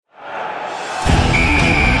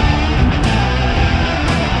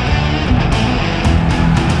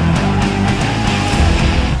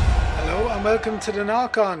to the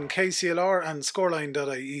Knock on KCLR and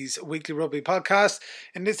Scoreline.ie's weekly rugby podcast.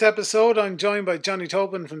 In this episode, I'm joined by Johnny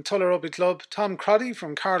Tobin from Tulla Rugby Club, Tom Crotty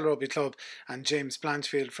from Carlow Rugby Club, and James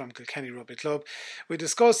Blanchfield from Kilkenny Rugby Club. We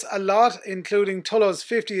discuss a lot, including Tulla's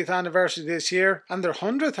 50th anniversary this year and their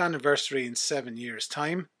 100th anniversary in 7 years'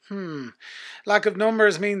 time. Lack of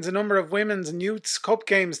numbers means a number of women's and youths cup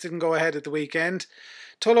games didn't go ahead at the weekend.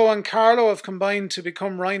 Tulla and Carlow have combined to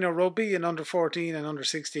become Rhino Rugby in under 14 and under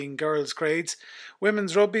 16 girls grades.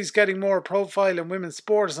 Women's rugby is getting more profile and women's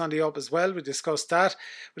sport is on the up as well. We discussed that.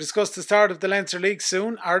 We discussed the start of the Leinster League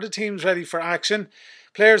soon. Are the teams ready for action?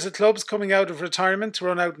 Players at clubs coming out of retirement to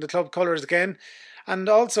run out in the club colours again. And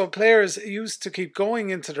also players used to keep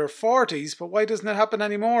going into their 40s, but why doesn't it happen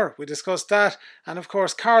anymore? We discussed that. And of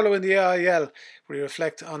course Carlow in the AIL, where we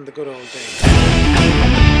reflect on the good old days.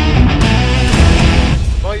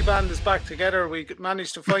 Boy band is back together. We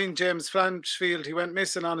managed to find James Blanchfield. He went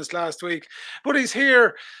missing on us last week, but he's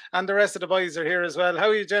here, and the rest of the boys are here as well. How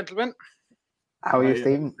are you, gentlemen? How are you,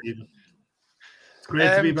 Stephen? It's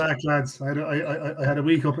great to be back, lads. I had a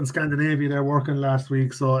week up in Scandinavia there working last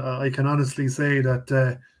week, so I can honestly say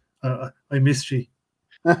that I missed you.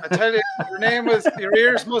 I tell you, your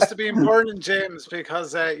ears must have been burning, James,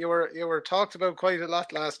 because you were talked about quite a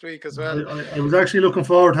lot last week as well. I was actually looking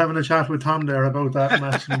forward to having a chat with Tom there about that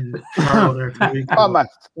match. There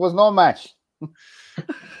was no match.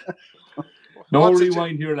 No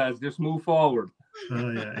rewind here, lads. Just move forward.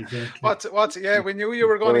 Oh yeah, exactly. We knew you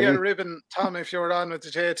were going to get a ribbon, Tom, if you were on with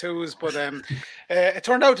the J2s, but it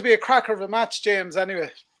turned out to be a cracker of a match, James.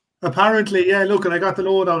 Anyway, apparently, yeah. Look, and I got the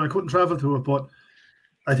lowdown. I couldn't travel to it, but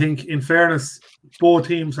I think, in fairness, both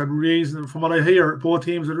teams had from what I hear, both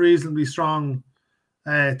teams had reasonably strong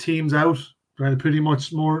teams out. Pretty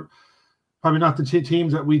much more, probably not the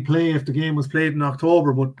teams that we'd play if the game was played in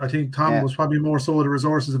October, but I think Tom was probably more so the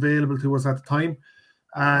resources available to us at the time.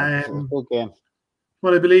 Good game.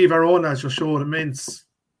 Well, I believe our own lads just showed immense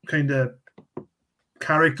kind of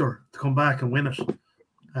character to come back and win it.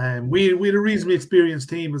 We had a reasonably experienced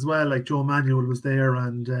team as well, like Joe Manuel was there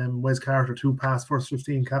and Wes Carter, 2 past first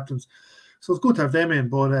 15 captains. So it's good to have them in.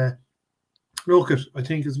 But look, I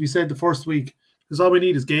think, as we said the first week, all we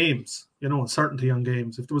need is games, and certainty on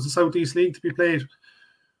games. If there was a Southeast League to be played,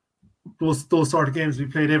 those sort of games we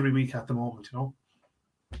played every week at the moment,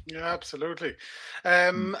 Yeah, absolutely.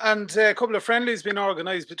 And a couple of friendlies been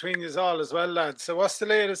organised between you all as well, lads. So what's the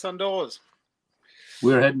latest on those?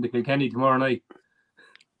 We're heading to Kilkenny tomorrow night.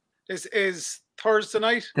 Is Thursday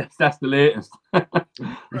night? That's the latest.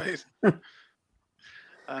 Right.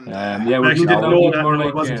 And we're due to go down tomorrow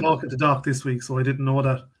night. I wasn't talking to Doc this week, so I didn't know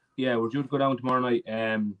that. Yeah, we're due to go down tomorrow night.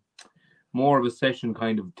 More of a session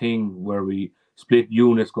kind of thing where we split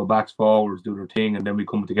units, go backs, forwards, do their thing, and then we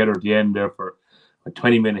come together at the end there for a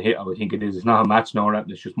 20-minute hit. I think it is. It's not a match now, right?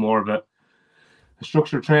 It's just more of a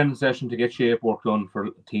structured training session to get shape work done for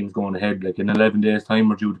teams going ahead. Like in 11 days' time,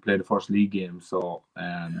 we're due to play the first league game, so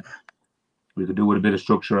we could do with a bit of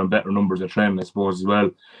structure and better numbers of training, I suppose, as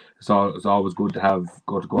well. It's always good to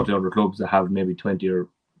go to other clubs that have maybe 20 or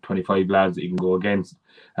 25 lads that you can go against,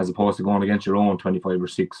 as opposed to going against your own 25 or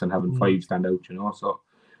 6 and having 5 stand out. So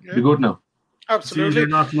it'll be good now. Absolutely. You're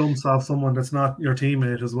not lumps off someone that's not your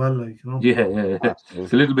teammate as well, Yeah.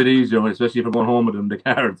 It's a little bit easier, especially if you're going home with them in the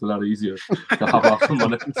car. It's a lot easier to hop off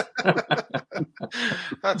someone else.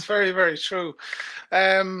 That's very, very true.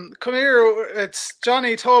 Come here. It's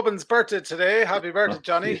Johnny Tobin's birthday today. Happy birthday,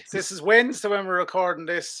 Johnny. Yes. This is Wednesday when we're recording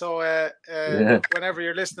this, so whenever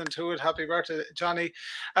you're listening to it, happy birthday, Johnny.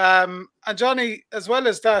 And Johnny, as well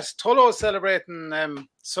as that, Tulla is celebrating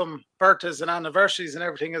some birthdays and anniversaries and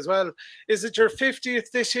everything as well. Is it your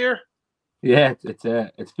 50th this year? Yeah,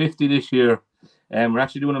 it's 50 this year. We're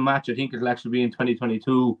actually doing a match. I think it'll actually be in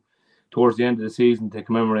 2022 towards the end of the season to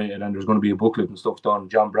commemorate it, and there's going to be a booklet and stuff done.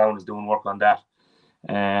 John Brown is doing work on that.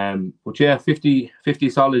 But yeah, 50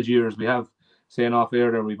 solid years. We have, saying off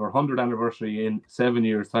air there, we've our 100th anniversary in 7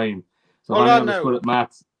 years' time. So I'm good at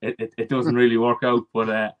maths. It doesn't really work out,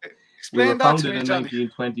 but we were founded in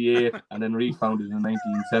 1928 and then refounded in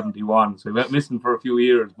 1971. So we went missing for a few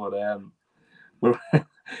years, but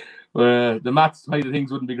the maths side of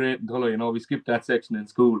things wouldn't be great in Tulla. We skipped that section in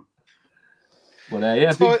school.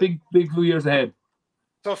 But big few years ahead.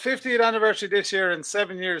 So 50th anniversary this year, and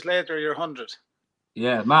 7 years later, you're 100.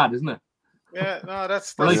 Yeah, mad, isn't it? Yeah, no,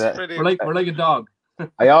 that's pretty. We're like a dog.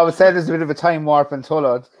 I always said there's a bit of a time warp in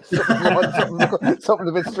Tulla. Something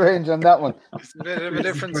a bit strange on that one. It's a bit of a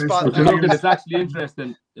different spot. It's actually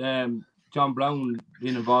interesting. John Brown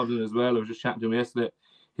being involved in it as well. I was just chatting to him yesterday.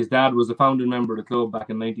 His dad was a founding member of the club back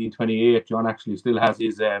in 1928. John actually still has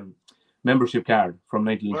his membership card from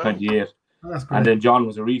 1928. That's great. And then John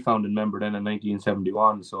was a refounding member then in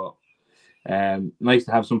 1971. So nice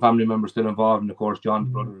to have some family members still involved. And of course, John's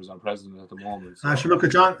brother is our president at the moment. So. I should look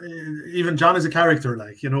at John. Even John is a character,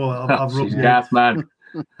 like, you know, of rugby. Gas man.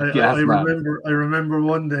 I remember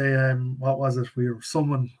one day. What was it? It was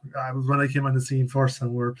when I came on the scene first,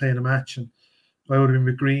 and we were playing a match, and I would have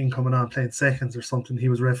been McGreen coming on playing seconds or something. He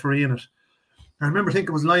was refereeing it. I remember thinking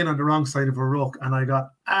it was lying on the wrong side of a ruck, and I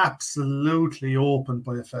got absolutely opened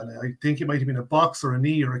by a fella. I think it might have been a box or a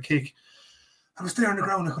knee or a kick. I was there on the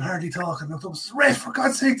ground, I could hardly talk, and I thought, "Ref, for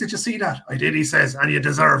God's sake, did you see that?" "I did," he says, "and you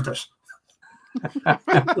deserved it."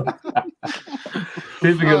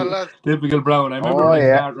 Typical Brown. I remember. Oh,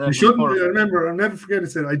 yeah. You shouldn't. I remember. I'll never forget.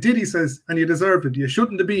 It said, "I did," he says, "and you deserved it. You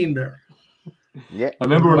shouldn't have been there." Yeah. I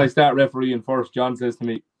remember when I start refereeing first, John says to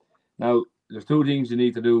me, "Now, there's two things you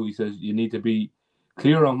need to do." He says, "You need to be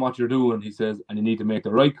clear on what you're doing," he says, "and you need to make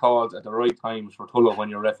the right calls at the right times for Tulla when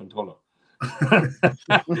you're reffing Tulla." And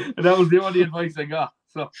that was the only advice I got.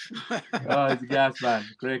 So, he's a gas man.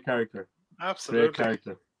 Great character. Absolutely. Great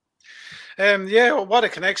character. What a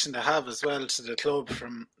connection to have as well to the club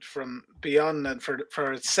from beyond, and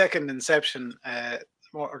for its second inception,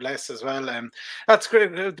 more or less as well. That's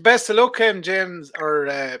great. The best of luck, James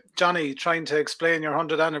or Johnny, trying to explain your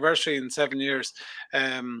 100th anniversary in 7 years,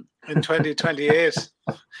 in 2028.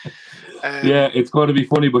 Yeah, it's going to be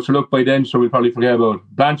funny, but you look, by then, sure, we'll probably forget about it.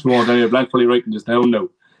 Blanche won't. Anyway, Blanche probably writing this down now.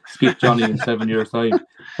 Skip Johnny in 7 years' time.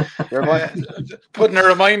 Putting a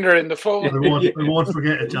reminder in the phone. I won't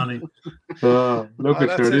forget it, Johnny. Look,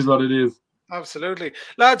 it is what it is. Absolutely.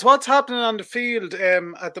 Lads, what's happening on the field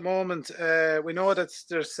at the moment? We know that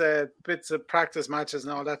there's bits of practice matches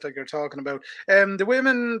and all that like you're talking about. The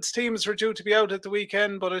women's teams were due to be out at the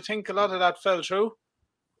weekend, but I think a lot of that fell through.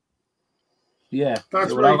 Yeah.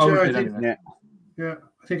 That's right. I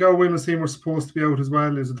think our women's team were supposed to be out as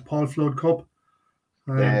well. Is it the Paul Flood Cup?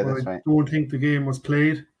 That's I right. don't think the game was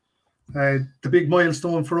played. The big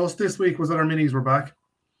milestone for us this week was that our minis were back.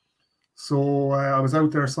 So I was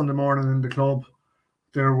out there Sunday morning in the club.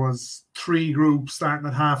 There was 3 groups starting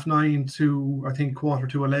at 9:30 to, I think,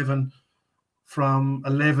 11:15, from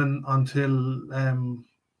 11 until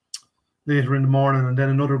later in the morning, and then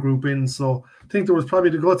another group in. So I think there was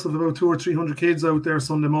probably the guts of about 200 or 300 kids out there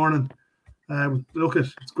Sunday morning.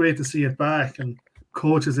 It's great to see it back, and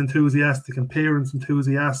coaches enthusiastic and parents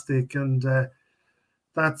enthusiastic, and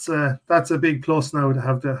that's a big plus now to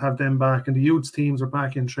have them back. And the youth teams are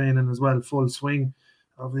back in training as well, full swing.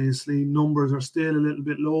 Obviously, numbers are still a little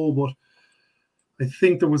bit low, but I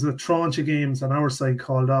think there was a tranche of games on our side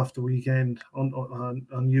called off the weekend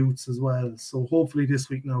on youths as well. So hopefully this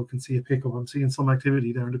week now we can see a pickup. I'm seeing some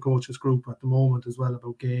activity there in the coaches group at the moment as well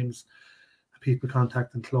about games, people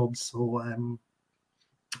contacting clubs. So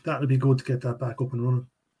that'll be good to get that back up and running.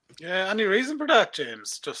 Yeah, any reason for that,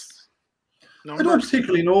 James? Just numbers? I don't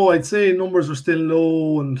particularly know. I'd say numbers are still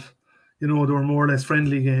low, and there were more or less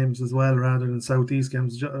friendly games as well rather than Southeast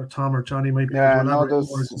games. Tom or Johnny might be able to elaborate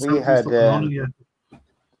more.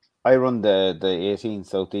 I run the 18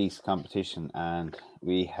 Southeast competition, and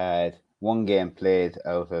we had one game played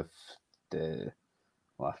out of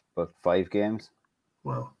about 5 games.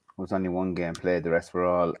 Wow. It was only one game played. The rest were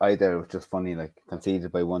all either, it was just funny, like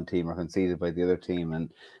conceded by one team or conceded by the other team.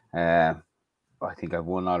 And I think I've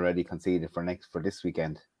one already conceded for this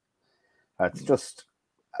weekend. It's just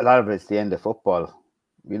a lot of it's the end of football.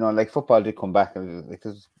 Like football did come back.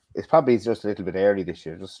 It's probably just a little bit early this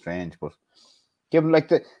year, just strange. But given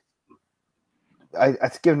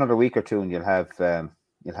I'd give another week or two, and you'll have a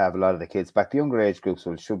lot of the kids back. The younger age groups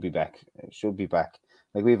should be back.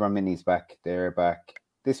 Like we have our minis back. They're back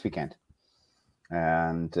this weekend,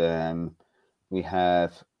 and we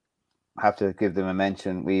have to give them a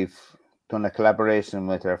mention. We've done a collaboration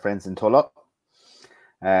with our friends in Tulla.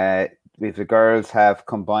 The girls have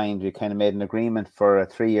combined. We kind of made an agreement for a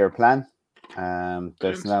 3-year plan.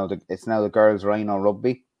 It's now the girls Rhino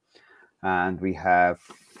Rugby, and we have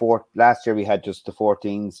last year we had just the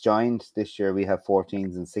 14s joined. This year we have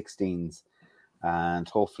 14s and 16s, and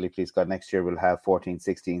hopefully, please God, next year we'll have 14s,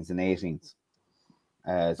 16s, and 18s.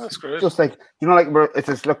 That's great. Just like it's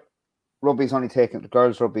just the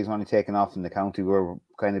girls' rugby's only taken off in the county. We're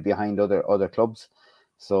kind of behind other clubs,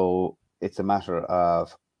 so it's a matter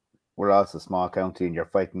of we're also a small county, and you're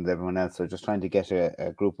fighting with everyone else. So just trying to get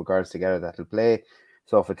a group of girls together that'll play.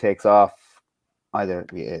 So if it takes off, either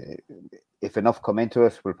if enough come into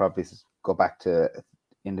it, we'll probably go back to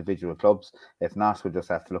individual clubs. If not, we'll just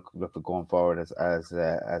have to look at going forward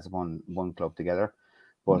as one club together.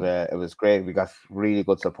 But it was great. We got really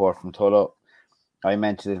good support from Tulla. I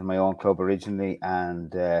mentioned it in my own club originally,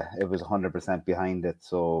 and it was 100% behind it.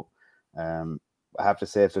 So I have to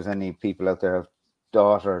say, if there's any people out there,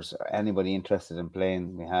 daughters or anybody interested in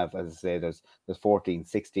playing, we have, as I say, there's 14s,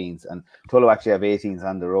 16s, and Tullow actually have 18s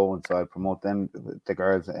on their own, so I promote them, the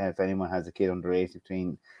girls. If anyone has a kid under 8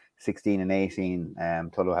 between 16 and 18,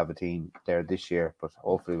 Tullow have a team there this year, but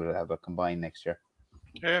hopefully we'll have a combined next year.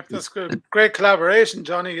 Yeah, that's good. Great collaboration,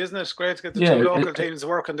 Johnny, isn't it? It's great to get the two local teams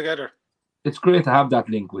working together. It's great to have that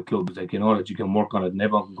link with clubs, like, that you can work on it, and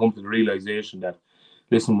everyone can come to the realization that,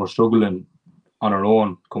 listen, we're struggling on our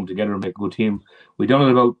own, come together and make a good team. We done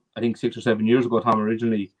it about, I think, 6 or 7 years ago, Tom,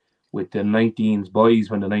 originally with the 19s boys,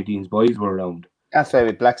 when the 19s boys were around. That's right,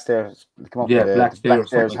 with Blackstairs.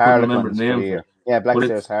 Blackstairs Harlequins. Yeah,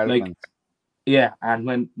 Blackstairs Harlequins.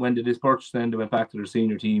 And when they dispersed, then they went back to their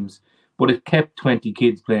senior teams, but it kept 20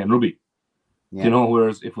 kids playing rugby. Yeah.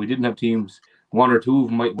 Whereas if we didn't have teams, 1 or 2 of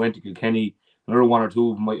them might went to Kilkenny, another 1 or 2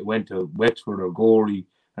 of them might went to Wexford or Gorey,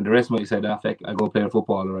 and the rest might have said, I go play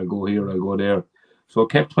football, or I go here, or I go there. So it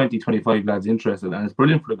kept 20, 25 lads interested, and it's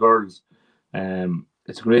brilliant for the girls.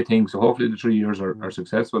 It's a great thing. So hopefully the 3 years are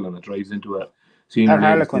successful, and it drives into a senior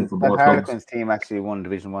Harlequins team actually won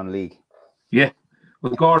Division 1 league. Yeah,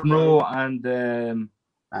 with Gordon Rowe and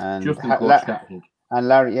Justin coached that, I think. And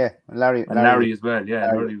Larry as well.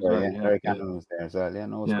 Larry Cannon was there as well. Yeah,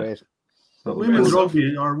 no, it was great. So women's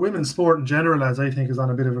rugby, or women's sport in general, as I think, is on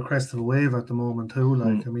a bit of a crest of a wave at the moment too.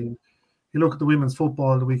 Like, I mean, you look at the women's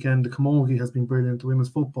football the weekend, the Camogie has been brilliant. The women's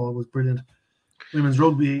football was brilliant. Women's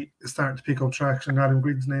rugby is starting to pick up traction. Adam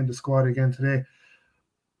Griggs named the squad again today.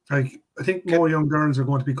 Like, I think more young girls are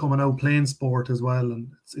going to be coming out playing sport as well,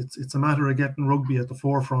 and it's a matter of getting rugby at the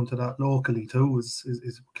forefront of that locally too.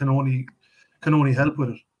 Is can only help with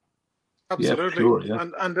it. Absolutely,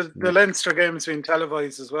 and the Leinster games being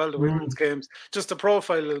televised as well. The women's games, just the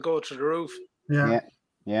profile will go through the roof.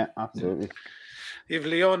 Yeah, absolutely. You've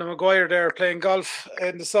Leona Maguire there playing golf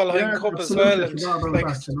in the Solheim Cup as well. And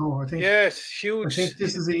I think it's huge. I think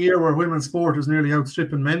this is a year where women's sport is nearly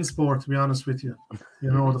outstripping men's sport, to be honest with you.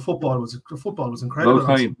 The football was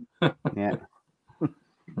incredible. Yeah.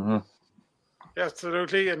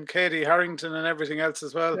 Absolutely, and Katie Harrington and everything else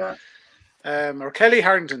as well. Yeah. Or Kelly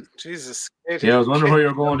Harrington, Jesus. Katie. Yeah, I was wondering where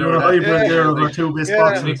you're going there. Hybrid there of our two best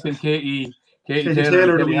boxers. Mixing Katie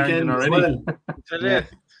Taylor the weekend as well.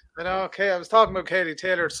 I was talking about Katie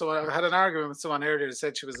Taylor, so I had an argument with someone earlier that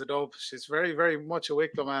said she was a dope. She's very, very much a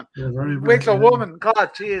Wicklow man. Wicklow woman.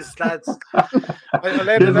 God, jeez, lads. I'll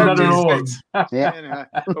let it out these Anyway,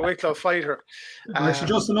 a Wicklow fighter. Actually,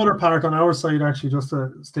 just another part on our side, actually, just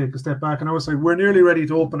to take a step back on our side, we're nearly ready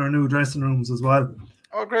to open our new dressing rooms as well.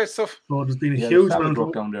 Oh, great stuff. So there's been a huge amount of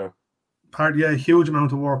work down there. A huge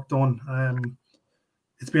amount of work done.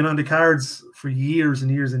 It's been on the cards for years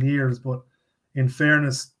and years and years, but in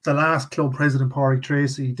fairness, the last club president, Pádraig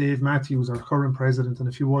Tracy, Dave Matthews, our current president, and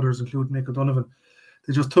a few others, including Nick O'Donovan,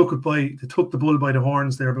 they took the bull by the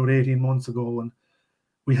horns there about 18 months ago, and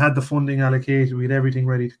we had the funding allocated, we had everything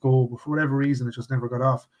ready to go, but for whatever reason, it just never got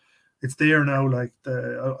off. It's there now. Like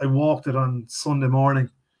I walked it on Sunday morning.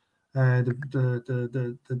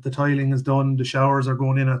 The tiling is done. The showers are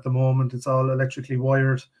going in at the moment. It's all electrically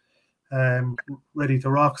wired, ready to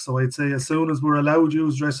rock. So I'd say as soon as we're allowed to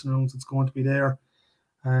use dressing rooms, it's going to be there.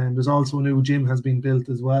 And there's also a new gym has been built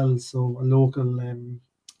as well. So a local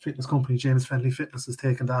fitness company, James Friendly Fitness, has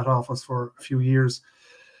taken that off us for a few years.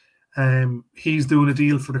 He's doing a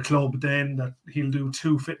deal for the club then that he'll do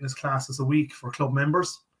 2 fitness classes a week for club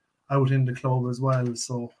members out in the club as well.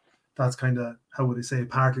 So that's kind of, how would I say,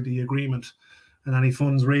 part of the agreement. And any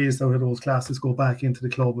funds raised out of those classes go back into the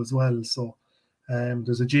club as well. So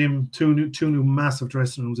there's a gym, two new massive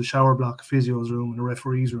dressing rooms, a shower block, a physio's room, and a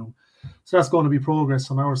referee's room. So that's going to be progress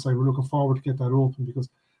on our side. We're looking forward to get that open, because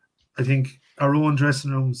I think our own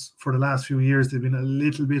dressing rooms for the last few years, they've been a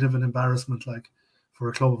little bit of an embarrassment, like for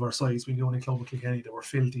a club of our size. We're the only club in Kilkenny. They were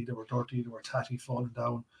filthy, they were dirty, they were tatty, falling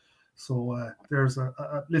down. So there's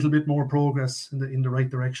a little bit more progress in the right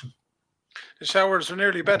direction. The showers were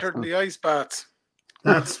nearly better than the ice baths.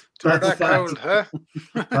 That's a fact. Cold, huh?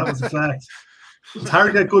 That was a fact. It's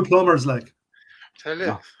hard to get good plumbers, like. Tell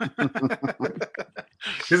you.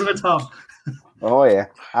 Isn't it, Tom? Oh, yeah,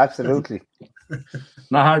 absolutely.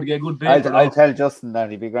 Not hard to get good beds. I'll tell Justin that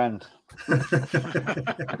he'd be grand.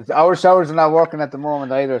 Our showers are not working at the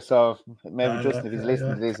moment either, so maybe Justin, if he's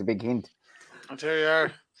listening to this, a big hint. I'll tell you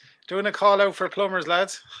are. Doing a call out for plumbers,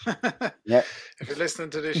 lads. Yeah. If you're listening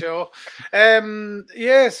to the show.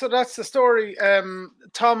 So that's the story.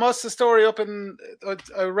 Tom, what's the story up in...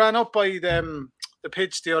 I ran up by the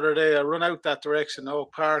pitch the other day. I run out that direction,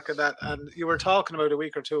 Oak Park and that, and you were talking about a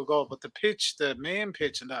week or two ago, but the pitch, the main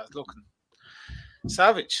pitch and that, is looking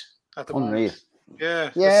savage at the moment.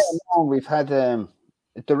 Yeah, no, we've had the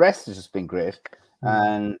rest has just been great.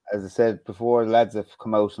 And as I said before, the lads have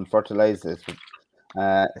come out and fertilised it.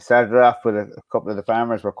 Started off with a couple of the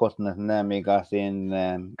farmers were cutting it, and then we got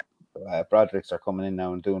in Broderick's are coming in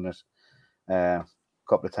now and doing it a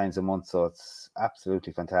couple of times a month. So it's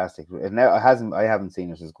absolutely fantastic. Now I haven't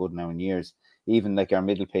seen it as good now in years. Even like our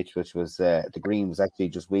middle pitch, which was the green, was actually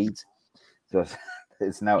just weeds. So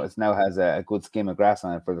it's now has a good skim of grass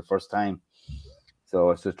on it for the first time.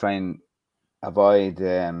 So it's just trying and avoid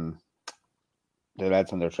the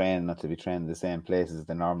lads when they're training not to be training the same places as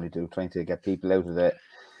they normally do, trying to get people out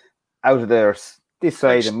of their this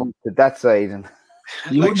side and move to that side. And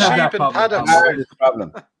you like sheep and paddocks. That's the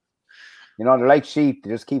problem. You know, they're like sheep;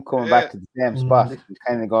 they just keep coming back to the same spot. You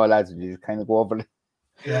kind of go, lads, you just kind of go over.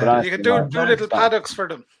 Yeah. You can do little paddocks for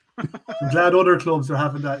them. I'm glad other clubs are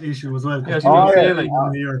having that issue as well.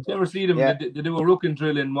 You ever see them? They do a ruck and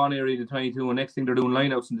drill in one area of the 22, and next thing they're doing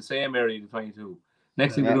lineouts in the same area of the 22.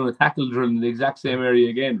 Next thing they're doing a tackle drill in the exact same area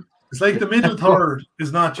again. It's like the middle third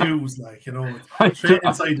is not used, like, you know.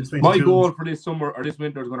 Inside the 22. My goal for this summer or this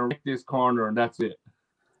winter is going to wreck this corner, and that's it.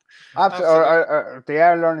 Absolutely. They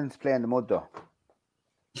are learning to play in the mud though.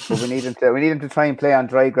 But we need them to try and play on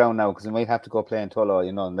dry ground now, because we might have to go play in Tullow,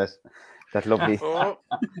 you know, and that lovely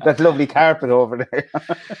carpet over there.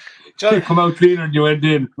 John, come out cleaner than you went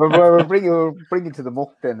in. We're bringing to the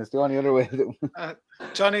muck then. It's the only other way.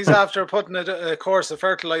 Johnny's after putting a course of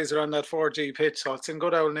fertiliser on that 4G pitch, so it's in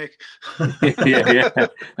good old nick. yeah.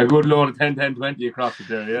 A good load of 10-10-20 across it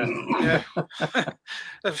there, yeah.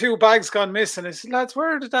 A few bags gone missing. I said, lads,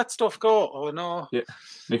 where did that stuff go? Oh, no. Yeah.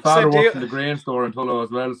 My father works in the grain store in Tullow as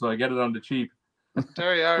well, so I get it on the cheap.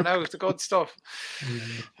 There you are now, it's the good stuff.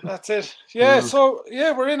 That's it. Yeah, so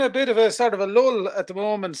we're in a bit of a sort of a lull at the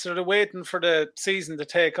moment, sort of waiting for the season to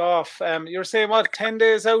take off. You're saying 10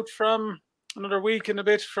 days out from another week and a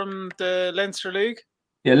bit from the Leinster League?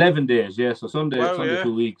 Yeah, 11 days, yeah. So Sunday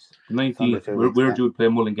 2 weeks. The 19th, we're due to play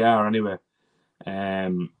Mullingar anyway.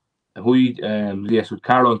 With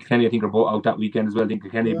Carlow and Kenny, I think are both out that weekend as well. I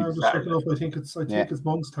think Kenny. I just checking up. I think it's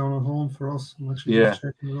Monkstown at home for us. I'm actually just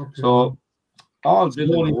checking it up here. So all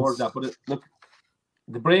building towards that, but look,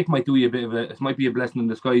 the break might do you a bit of it might be a blessing in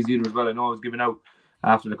disguise either as well. I know I was giving out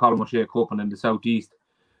after the Colin O'Shea Cup and in the Southeast,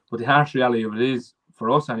 but the harsh reality of it is, for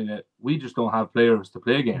us anyway, we just don't have players to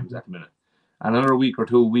play games at the minute. Another week or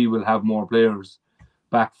two, we will have more players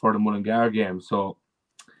back for the Mullingar game. So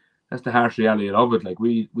that's the harsh reality of it. Like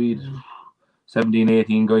we 17,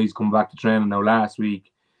 18 guys come back to training now last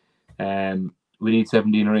week. We need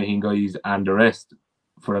 17 or 18 guys and the rest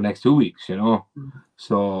for the next 2 weeks, you know.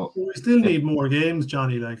 So we still need more games,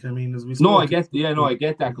 Johnny. Like, I mean, as we I get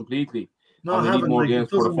that completely. We need more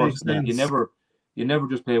games for the first. You never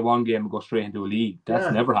just play one game and go straight into a league.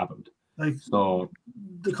 That's never happened. Like, so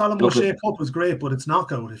the Colin O'Shea Cup was great, but it's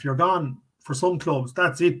knockout. If you're gone for some clubs,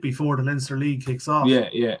 that's it before the Leinster League kicks off. Yeah.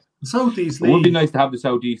 The Southeast League. It would be nice to have the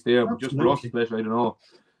Southeast there, but just for us, especially, I don't know.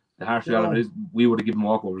 The harsh reality is we would have given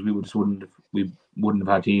walkovers. We wouldn't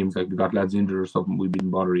have had teams, like we got lads injured or something. We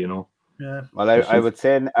didn't bother, you know. Yeah. Well, I would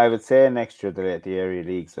say next year the area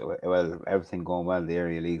leagues. Well, everything going well, the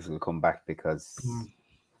area leagues will come back because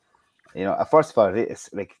you know. First of all,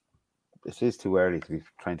 it's like it is too early to be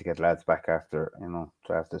trying to get lads back after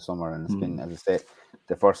summer, and it's been, as I say,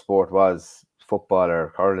 the first sport was football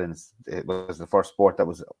or hurling. It was the first sport that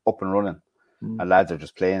was up and running, and lads are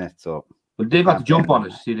just playing it. So. But they got the jump on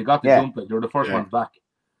it. See, they got the jump. Like, they were the first ones back.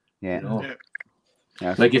 Yeah. You know?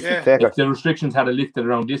 Like if the restrictions had lifted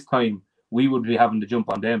around this time, we would be having to jump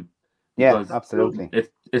on them. Yeah, absolutely.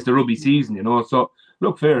 It's the rugby season, you know. So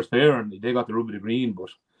look, fair is fair, and they got the rugby to green, but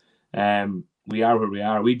we are where we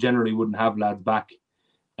are. We generally wouldn't have lads back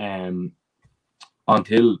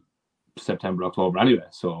until September, October anyway.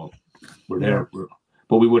 So we're there.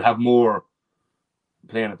 But we would have more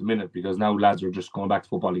playing at the minute because now lads are just going back to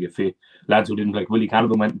football to get fit. Lads who didn't, like Willie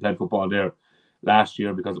Canavan went and played football there last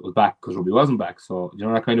year because it was back, because rugby wasn't back. So, you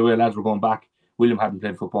know, that kind of way lads were going back. William hadn't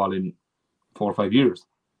played football in 4 or 5 years.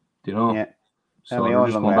 Do you know? Yeah. So they're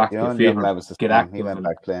just going back to get fit, get active. He went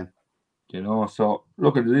back playing. You know, so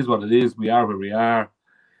look, it is what it is. We are where we are.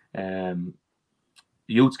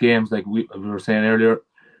 Youth games, like we were saying earlier,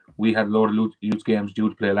 we had a load of youth games due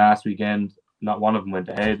to play last weekend. Not one of them went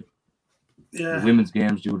ahead. Yeah. The women's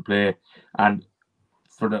games due to play, and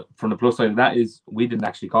from the plus side of that is we didn't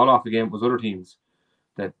actually call off the game. It was other teams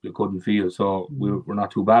that we couldn't field, so we're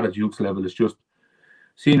not too bad at youth level. It's just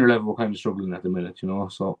senior level we're kind of struggling at the minute, you know.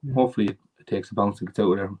 So hopefully it takes a bounce and gets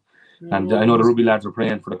out of there. And I know the rugby lads are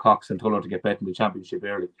praying for the Cox and Tullow to get bet in the championship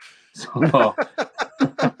early. So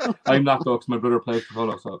I'm not though, because my brother plays for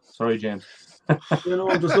Tullow. So sorry, James.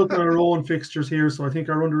 Just looking at our own fixtures here. So I think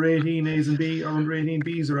our under 18 A's and B, our under 18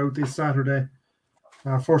 B's are out this Saturday.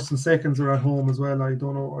 First and seconds are at home as well. I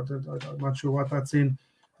don't know. I'm not sure what that's in.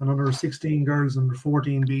 And under 16 girls and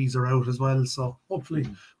 14 B's are out as well. So hopefully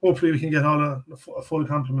we can get a full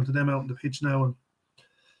complement of them out on the pitch now.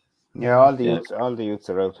 And all the youths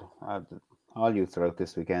are out. All youths are out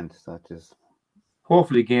this weekend. So just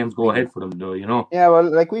hopefully games go ahead for them, though. Yeah, well,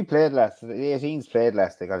 like we played last. The 18s played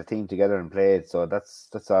last. They got a team together and played. So that's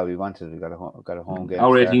all we wanted. We got a home game.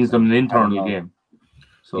 Our 18s done an internal game.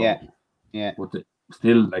 So yeah. But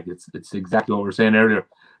still, like it's exactly what we were saying earlier.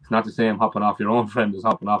 It's not the same hopping off your own friend as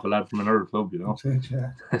hopping off a lad from another club,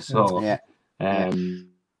 So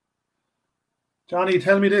Johnny,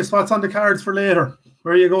 tell me this: what's on the cards for later?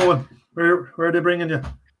 Where are you going? Where are they bringing you?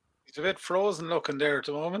 He's a bit frozen looking there at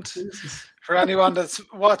the moment. For anyone that's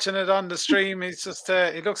watching it on the stream, he's just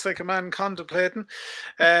he looks like a man contemplating.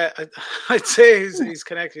 I'd say he's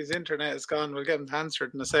connected. His internet is gone. We'll get him to answer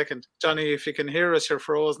it in a second. Johnny, if you can hear us, you're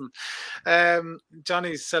frozen.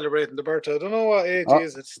 Johnny's celebrating the birthday. I don't know what age he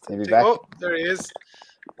is. There he is.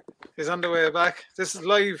 He's on the way back. This is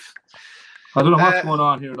live. I don't know what's going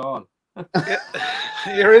on here at all.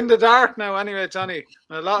 You're in the dark now anyway, Johnny.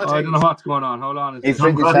 A lot of things. I don't know what's going on. Hold on. He's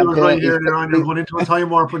right here. You're going into a time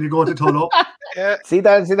warp when you go to Tullow. Yeah. See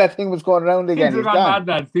that thing was going around again. Things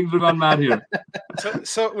are gone mad here.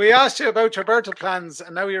 So we asked you about your birthday plans,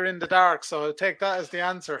 and now you're in the dark. So I'll take that as the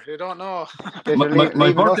answer. You don't know.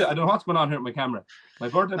 my birthday. I don't know what's going on here with my camera. My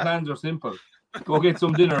birthday plans are simple: go get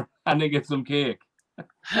some dinner and then get some cake.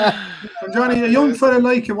 And Johnny, a young fella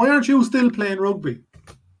like you, why aren't you still playing rugby?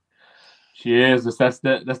 Jesus, that's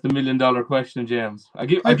the $1 million question, James. I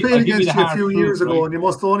played against you a few years ago, and you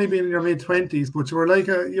must have only been in your mid-20s, but you were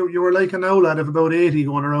like an old lad of about 80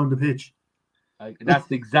 going around the pitch. That's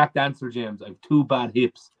the exact answer, James. I have 2 bad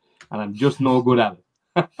hips, and I'm just no good at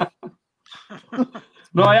it.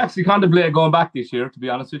 No, I actually contemplated going back this year, to be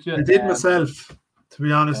honest with you. I did myself, to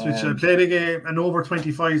be honest with you. I played a game, an over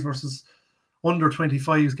 25s versus under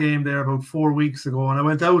 25s game there about 4 weeks ago, and I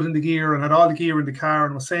went out in the gear and had all the gear in the car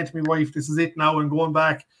and was saying to my wife, this is it now, I'm going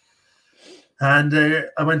back. And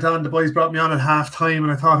I went on, the boys brought me on at half time,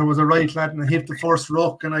 and I thought I was a right lad, and I hit the first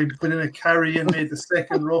ruck, and I put in a carry and made the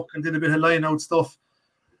second ruck and did a bit of line out stuff.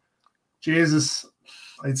 Jesus,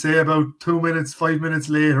 I'd say about 5 minutes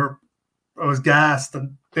later, I was gassed,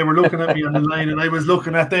 and they were looking at me on the line, and I was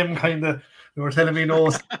looking at them kind of, they were telling me,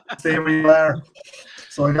 no, stay where you are.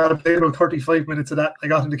 So I got to play about 35 minutes of that. I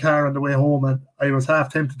got in the car on the way home, and I was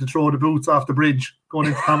half tempted to throw the boots off the bridge going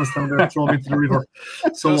into Thomastown there and throw them into the river.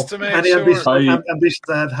 So any ambitions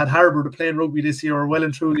I had harboured of playing rugby this year are well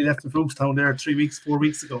and truly left in Fuchstown there 4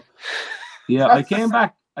 weeks ago. Yeah, I came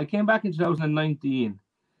back in 2019.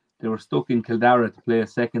 They were stuck in Kildare to play a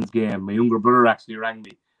seconds game. My younger brother actually rang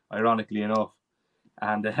me, ironically enough.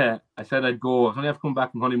 And I said I'd go. I was only have to come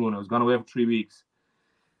back from honeymoon. I was gone away for 3 weeks.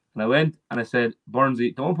 And I went and I said,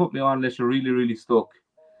 Burnsy, don't put me on unless you're really, really stuck.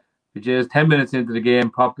 Because 10 minutes into the game,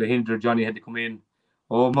 probably hindered Johnny had to come in.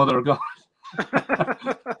 Oh, mother of God.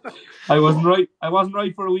 I wasn't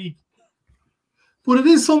right for a week. But it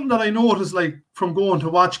is something that I noticed, like, from going to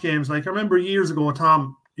watch games. Like, I remember years ago,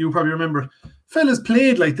 Tom, you probably remember, fellas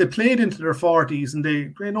played into their 40s, and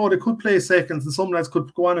they could play seconds, and some lads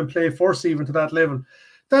could go on and play first even to that level.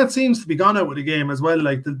 That seems to be gone out with the game as well,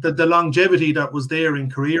 like the longevity that was there in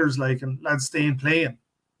careers, like, and lads staying playing.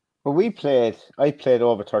 Well, I played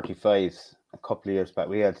over 35s a couple of years back.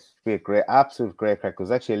 We had absolute great crack. It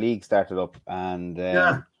was actually a league started up,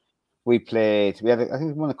 and we played. We had, I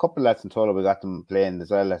think, won a couple of lads in total. We got them playing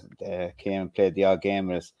as well. Came and played the odd game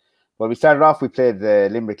with us. Well, we started off. We played the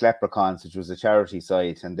Limerick Leprechauns, which was a charity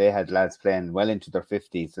side, and they had lads playing well into their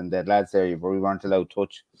 50s, and they had lads there where we weren't allowed to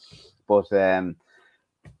touch. But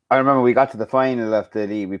I remember we got to the final of the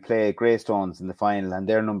league. We played Greystones in the final, and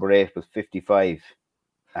their number 8 was 55,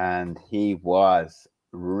 and he was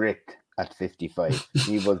ripped at 55.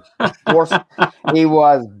 He was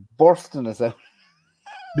bursting us out.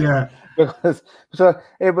 Yeah, because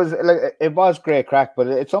it was great crack, but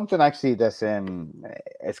it's something actually that's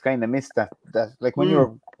it's kind of missed that like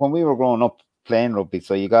when we were growing up playing rugby.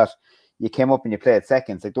 So you came up and you played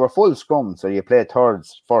seconds. Like, they were full scrums, so you played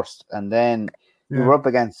thirds first, and then. We were up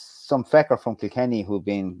against some fecker from Kilkenny who'd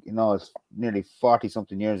been, nearly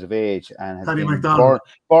 40-something years of age and had been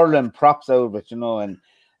burling props out of it, and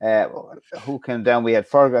who came down. We had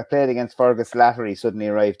Fergus, played against Fergus Slattery, suddenly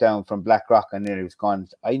arrived down from Blackrock, and nearly was gone.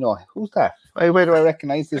 I know, who's that? Where do I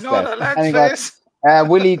recognise this guy? And he got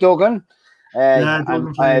Willie Duggan,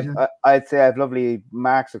 Dublin played, I'd say I've lovely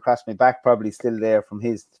marks across my back, probably still there from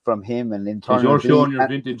him and internal. You're showing your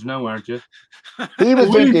vintage now, aren't you? He was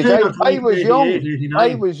vintage. I was young. 89.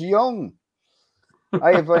 I was young.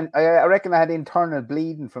 I reckon I had internal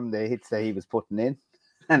bleeding from the hits that he was putting in,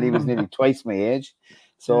 and he was nearly twice my age.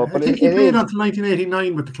 So, I think he played until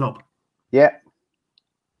 1989 with the club. Yeah.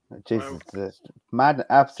 Jesus, mad,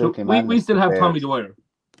 absolutely mad. We still have Tommy Dwyer.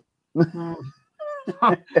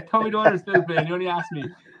 Tommy Dwyer is still playing. He only asked me.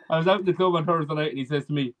 I was out in the club on Thursday night, and he says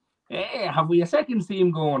to me, "Hey, have we a second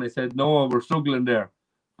team going?" I said, "No, we're struggling there.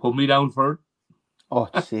 Put me down for it." Oh,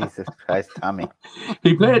 Jesus Christ, Tommy.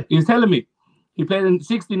 He was telling me, he played in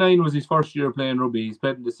 69 was his first year playing rugby. He's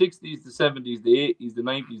played in the 60s, the 70s, the 80s, the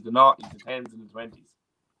 90s, the 90s, the 10s, and the 20s.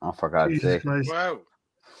 Oh, for God's sake. Wow.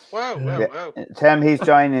 Tell him he's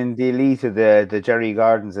joining the elite of the Jerry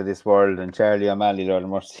Gardens of this world and Charlie O'Malley, Lord of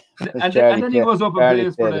Mercy. And then he goes up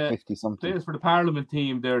and plays for the Parliament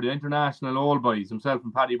team there, the International Old Boys, himself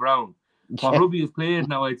and Paddy Brown. What rugby is played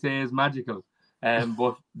now, I'd say, is magical.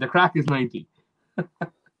 But the crack is 90.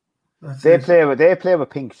 They play with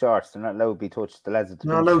pink shorts. They're not allowed to be touched. The lads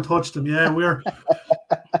not allowed to touch them. Yeah, we're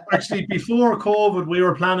actually before COVID, we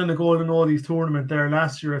were planning to go to an Oldies tournament there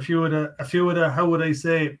last year. A few of the how would I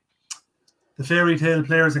say, the fairy tale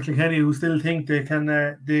players at Kilkenny who still think they can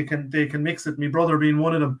mix it. My brother being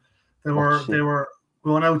one of them. They were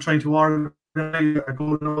going out trying to organize a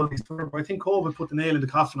golden Oldies tournament. I think COVID put the nail in the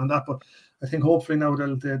coffin on that, but I think hopefully now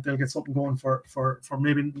they'll get something going for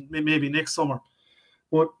maybe next summer.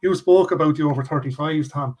 But you spoke about the over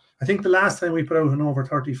 35s, Tom. I think the last time we put out an over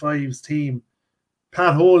 35s team,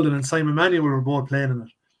 Pat Holden and Simon Manuel were both playing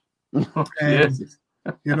in it. Yes.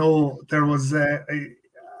 There was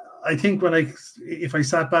I think if I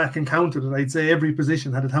sat back and counted it, I'd say every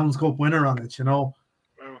position had a Towns Cup winner on it. But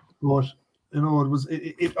it was.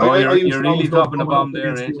 You're really dropping the bomb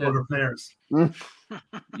there, ain't you? Other players.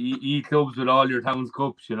 Clubs with all your Towns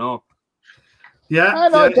Cups, Yeah, I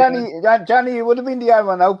know, Johnny, you would have been the other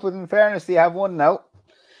one out, but in fairness, you have one now.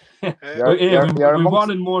 You're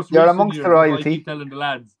amongst the royalty. I keep telling the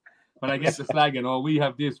lads when I get the slagging, we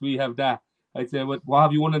have this, we have that. I'd say, what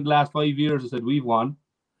have you won in the last 5 years? I said, we've won.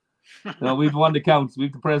 We've won the counts.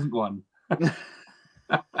 We've the present one.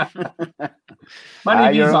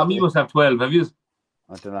 Many of you must have 12, have you?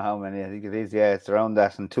 I don't know how many. I think it is. Yeah, it's around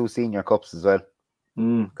that, and 2 senior cups as well.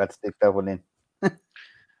 Got to stick that one in.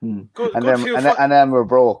 Good, and then we're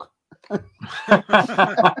broke. And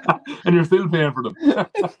you're still paying for them.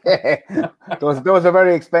 Yeah. Those are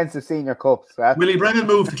very expensive senior cups. Willie Brennan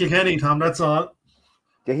moved to Kilkenny, Tom, that's all.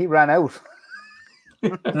 Yeah, he ran out.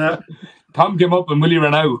 Tom came up and Willie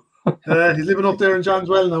ran out. He's living up there in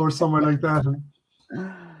Johnswell now or somewhere like that.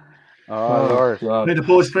 Oh Lord. God. Made the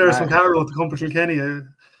post players from Carlow to come to Kilkenny.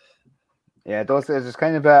 Yeah, there's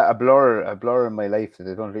kind of a blur in my life that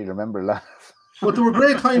I don't really remember a lot. But there were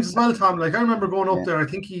great times as well, Tom. Like I remember going up there. I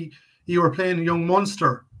think you were playing a young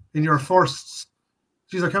Munster in your first.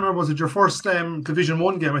 Geez, I can't remember. Was it your first Division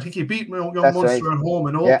 1 game? I think you beat young Munster at home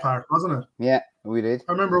in Oak Park, wasn't it? Yeah, we did.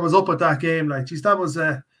 I remember I was up at that game. Like, geez, that was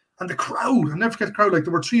and the crowd. I never forget the crowd. Like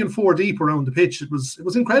there were 3 and 4 deep around the pitch. It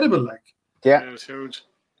was incredible. Like yeah, it was huge.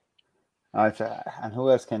 And who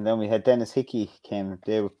else came down? We had Dennis Hickey came.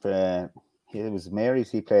 They were. It was Mary's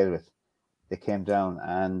he played with. They came down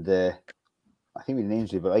and. I think we did an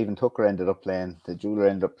injury, but Ivan Tucker ended up playing. The jeweler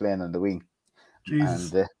ended up playing on the wing.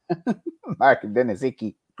 Jesus. And Mark and Dennis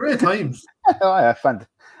Hickey. Great times. Oh, yeah, fun.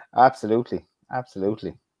 Absolutely.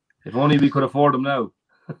 If only we could afford them now.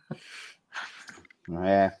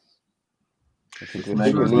 Yeah. We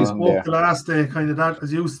spoke the last day, kind of that,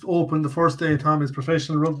 as you opened the first day, Tom, his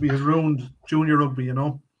professional rugby has ruined junior rugby,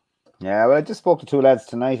 Yeah, well, I just spoke to 2 lads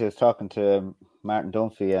tonight. I was talking to Martin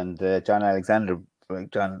Dunphy and John Alexander.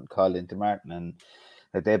 John called into Martin, and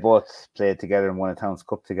they both played together and won a Towns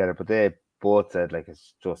Cup together. But they both said it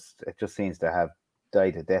just seems to have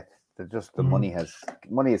died a death. The money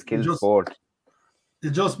has killed sport. You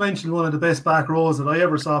just mentioned one of the best back rows that I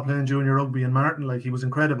ever saw playing junior rugby in Martin. Like he was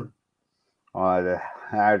incredible. Oh, the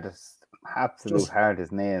hardest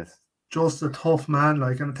nails. Just a tough man.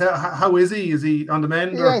 Like, and how is he? Is he on the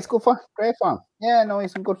mend? Yeah, he's good form. Great form. Yeah, no,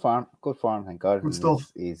 he's in good form. Good form, thank God. Good stuff.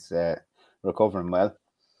 He's recovering well.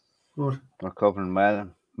 Good. Recovering well.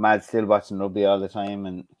 Mad's still watching rugby all the time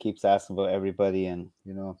and keeps asking about everybody, and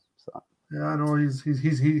So. Yeah, no,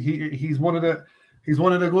 he's one of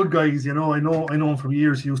the good guys. I know him from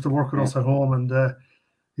years. He used to work with us at home, and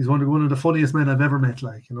he's one of the funniest men I've ever met.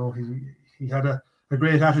 Like he had a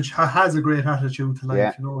great attitude. Has a great attitude to life.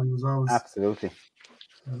 Yeah. He was always absolutely.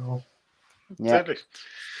 Yeah. Exactly.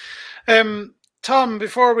 Tom,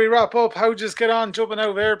 before we wrap up, how'd you just get on jumping out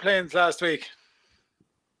of airplanes last week?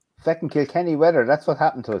 Second Kilkenny weather, that's what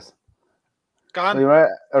happened to us. Gone? We were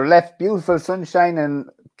left beautiful sunshine and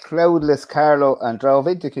cloudless Carlow and drove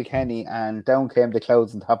into Kilkenny, and down came the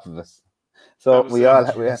clouds on top of us. So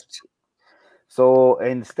so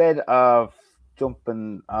instead of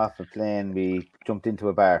jumping off a plane, we jumped into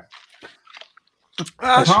a bar.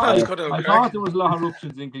 I thought there was a lot of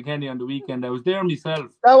eruptions in Kilkenny on the weekend. I was there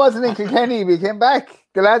myself. That wasn't in Kilkenny. We came back.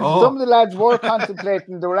 The lads, some of the lads were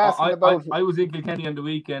contemplating. They were asking about. I was in Kilkenny on the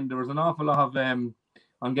weekend. There was an awful lot of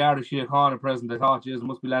on Garda Síochána present. I thought, there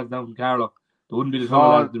must be lads down from Carlow. There wouldn't be the ton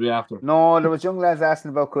of lads to be after. No, there was young lads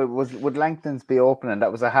asking about would Langton's be opening.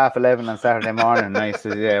 That was a 11:30 on Saturday morning. And I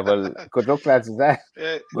said, yeah, well, good luck, lads, with that.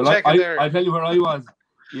 Well, I tell you where I was.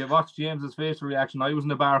 You watched James's facial reaction. I was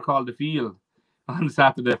in a bar called The Field on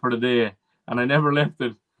Saturday for the day, and I never left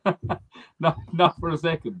it. not for a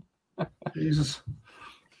second. Jesus.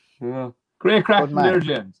 Yeah. Great crack from there,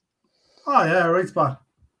 James. Oh, yeah, right spot.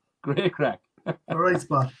 Great crack. A right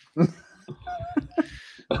spot.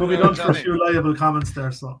 Could be done for a few liable comments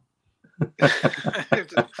there, so.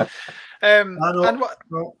 And what?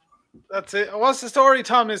 No. That's it. What's the story,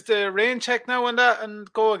 Tom? Is the rain check now and that and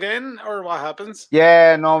go again, or what happens?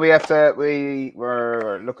 Yeah, no, we have to. We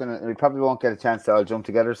were looking at. We probably won't get a chance to all jump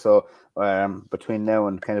together. So between now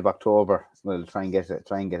and kind of October, we'll try and get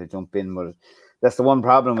a jump in. But that's the one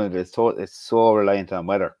problem with it. It's so reliant on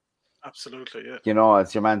weather. Absolutely, yeah. You know,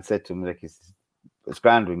 as your man said to me, like it's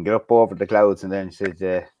grand. We can get up over the clouds, and then he said,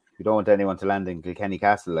 "We don't want anyone to land in Kilkenny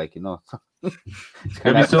Castle, like, you know."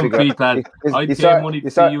 There'll be some feet, lad. I'd pay money to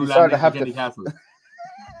see you land in Kilkenny Castle.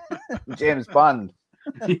 James Bond.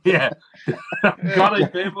 Yeah. God,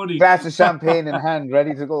 I'd pay money. Glass of champagne in hand,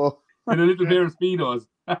 ready to go. In a little pair of Speedos.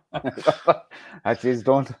 Jeez,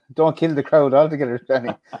 don't kill the crowd altogether,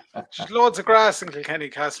 Danny. There's loads of grass in Kilkenny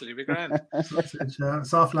Castle, you'll be grand.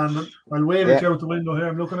 Soft landing. I'll wave at you out the window here.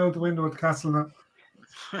 I'm looking out the window at the castle now.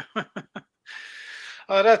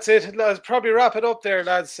 Oh, that's it. Let's probably wrap it up there,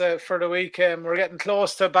 lads, for the week. We're getting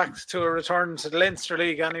close back to a return to the Leinster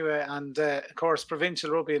League anyway, and of course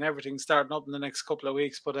provincial rugby and everything starting up in the next couple of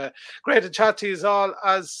weeks. But great to chat to you all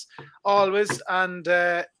as always, and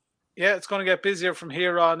it's going to get busier from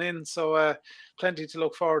here on in, so plenty to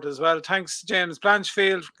look forward to as well. Thanks, James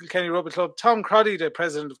Blanchfield, Kilkenny Rugby Club, Tom Crotty, the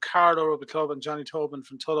president of Carlow Rugby Club, and Johnny Tobin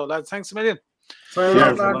from Tullow. Lads, thanks a million.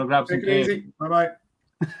 Cheers. Take it easy. Bye-bye.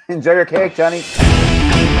 Enjoy your cake, Johnny.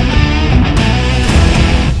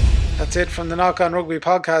 That's it from the Knock On Rugby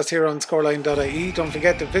podcast here on scoreline.ie. Don't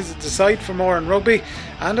forget to visit the site for more on rugby.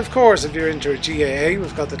 And of course, if you're into a GAA,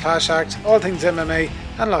 we've got the Clash Act, all things MMA,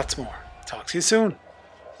 and lots more. Talk to you soon.